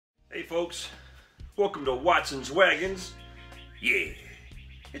folks, welcome to Watsons Wagons. Yeah,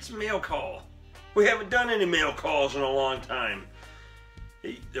 it's a mail call. We haven't done any mail calls in a long time.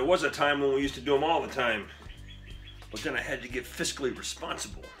 There was a time when we used to do them all the time, but then I had to get fiscally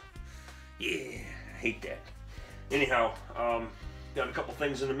responsible. Yeah, I hate that. Anyhow, got a couple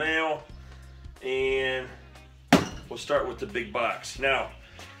things in the mail, and we'll start with the big box. Now,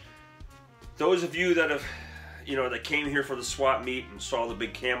 those of you that have that came here for the swap meet and saw the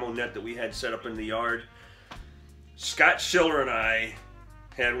big camo net that we had set up in the yard, Scott Schiller and I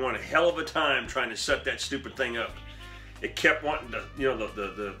had one hell of a time trying to set that stupid thing up. It kept wanting to,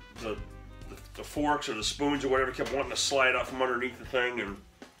 the forks or the spoons or whatever kept wanting to slide off from underneath the thing, and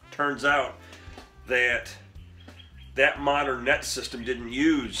turns out that that modern net system didn't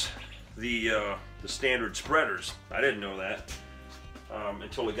use the standard spreaders. I didn't know that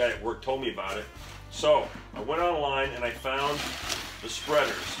until the guy at work told me about it. So I went online and I found the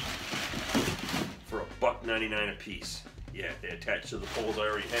spreaders for $1.99 a piece. Yeah, they attach to the poles I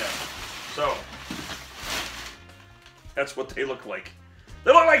already have. So that's what they look like.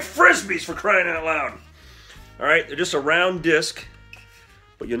 They look like Frisbees, for crying out loud. All right, they're just a round disc,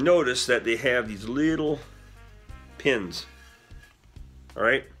 but you'll notice that they have these little pins. All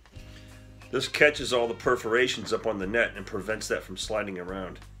right, this catches all the perforations up on the net and prevents that from sliding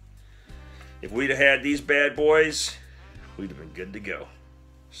around. If we'd have had these bad boys, we'd have been good to go.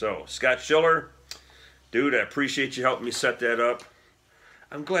 So, Scott Schiller, dude, I appreciate you helping me set that up.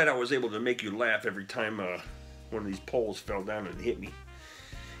 I'm glad I was able to make you laugh every time one of these poles fell down and hit me.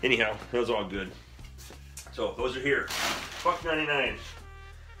 Anyhow, it was all good. So, those are here. $1.99.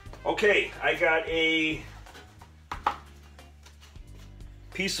 Okay, I got a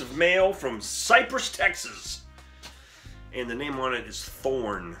piece of mail from Cypress, Texas. And the name on it is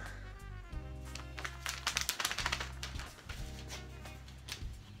Thorn.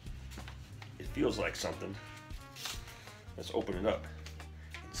 Feels like something. Let's open it up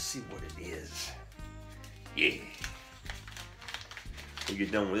and see what it is. Yeah. When we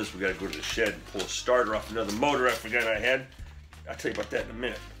get done with this, we gotta go to the shed and pull a starter off another motor I forgot I had. I'll tell you about that in a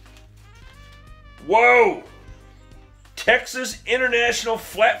minute. Whoa! Texas International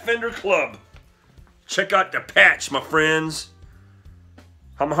Flat Fender Club. Check out the patch, my friends.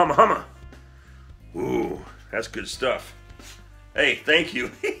 Humma, humma, humma. Ooh, that's good stuff. Hey, thank you.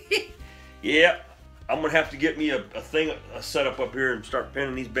 Yeah, I'm gonna have to get me a thing set up here and start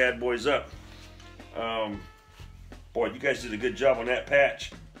pinning these bad boys up. Boy, you guys did a good job on that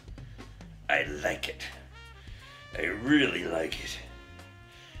patch. I like it. I really like it.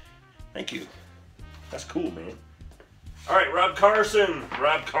 Thank you. That's cool, man. All right, Rob Carson.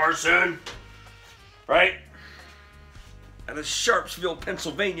 Rob Carson. Right? Out of Sharpsville,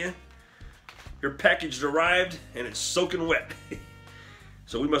 Pennsylvania. Your package arrived and it's soaking wet.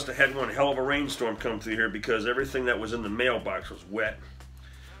 So we must have had one hell of a rainstorm come through here, because everything that was in the mailbox was wet.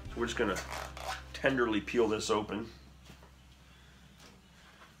 So we're just gonna tenderly peel this open.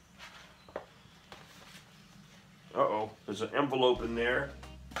 Uh-oh, there's an envelope in there.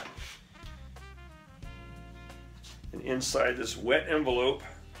 And inside this wet envelope,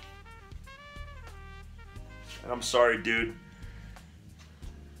 I'm sorry, dude.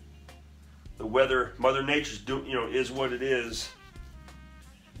 The weather, Mother Nature's doing, is what it is.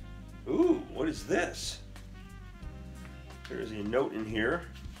 Ooh, what is this? There's a note in here.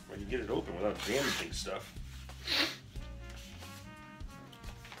 I can get it open without damaging stuff.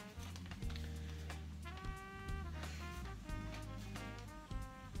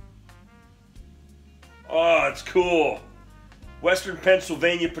 Oh, it's cool. Western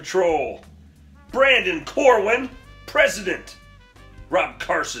Pennsylvania Patrol. Brandon Corwin, President. Rob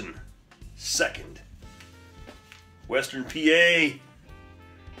Carson, Second. Western PA.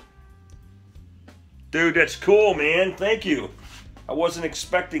 Dude, that's cool, man. Thank you. I wasn't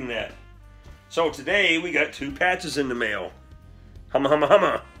expecting that. So today we got 2 patches in the mail. Humma, humma,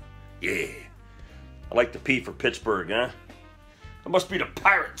 humma. Yeah. I like the P for Pittsburgh, huh? It must be the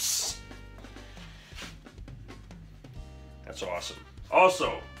Pirates. That's awesome.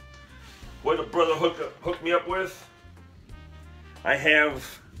 Also, what a brother hooked me up with. I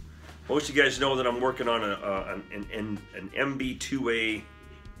have, most of you guys know that I'm working on an MB2A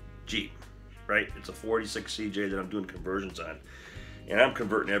Jeep. Right? It's a 46 CJ that I'm doing conversions on. And I'm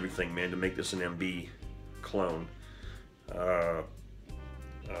converting everything, man, to make this an MB clone.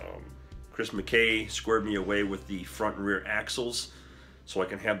 Chris McKay squared me away with the front and rear axles so I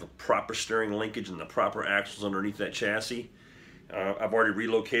can have the proper steering linkage and the proper axles underneath that chassis. I've already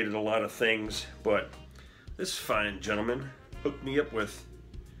relocated a lot of things, but this fine gentleman hooked me up with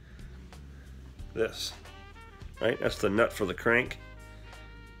this. Right? That's the nut for the crank.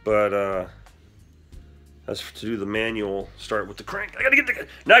 But that's to do the manual. Start with the crank. I gotta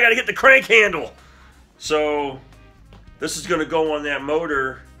get the crank handle. So this is gonna go on that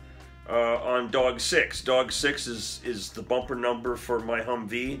motor on Dog 6. Dog 6 is the bumper number for my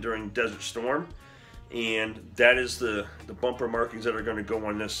Humvee during Desert Storm, and that is the bumper markings that are going to go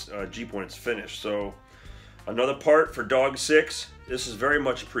on this Jeep when it's finished. So another part for Dog 6. This is very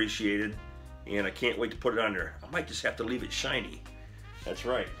much appreciated, and I can't wait to put it on there. I might just have to leave it shiny. That's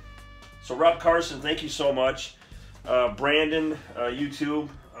right. So Rob Carson, thank you so much. Brandon, YouTube,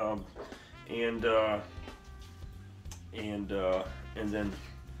 and then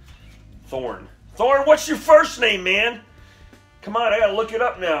Thorn. Thorn, what's your first name, man? Come on, I gotta look it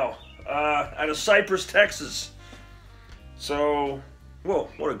up now. Out of Cypress, Texas. So, whoa,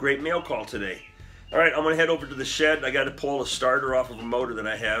 what a great mail call today. All right, I'm gonna head over to the shed. I gotta pull a starter off of a motor that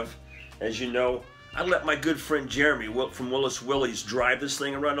I have. As you know, I let my good friend Jeremy from Willis Willie's drive this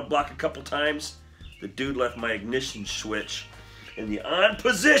thing around the block a couple times. The dude left my ignition switch in the on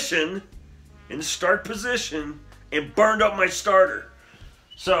position, in the start position, and burned up my starter.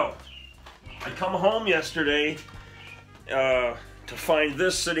 So, I come home yesterday to find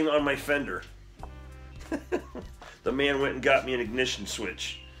this sitting on my fender. The man went and got me an ignition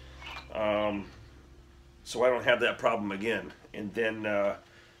switch. So I don't have that problem again. And then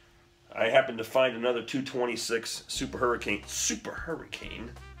I happened to find another 226 Super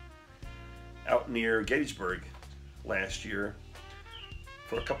Hurricane out near Gettysburg last year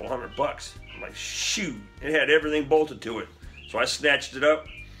for a couple $100. I'm like, shoot, it had everything bolted to it. So I snatched it up.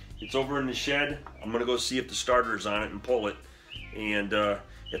 It's over in the shed. I'm gonna go see if the starter's on it and pull it. And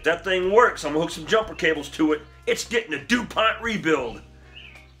if that thing works, I'm gonna hook some jumper cables to it. It's getting a DuPont rebuild.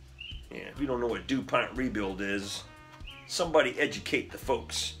 Yeah, if you don't know what DuPont rebuild is, somebody educate the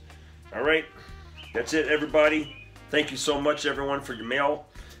folks. All right, that's it, everybody. Thank you so much, everyone, for your mail.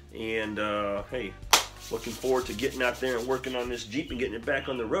 And hey, looking forward to getting out there and working on this Jeep and getting it back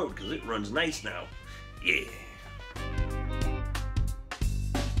on the road because it runs nice now. Yeah.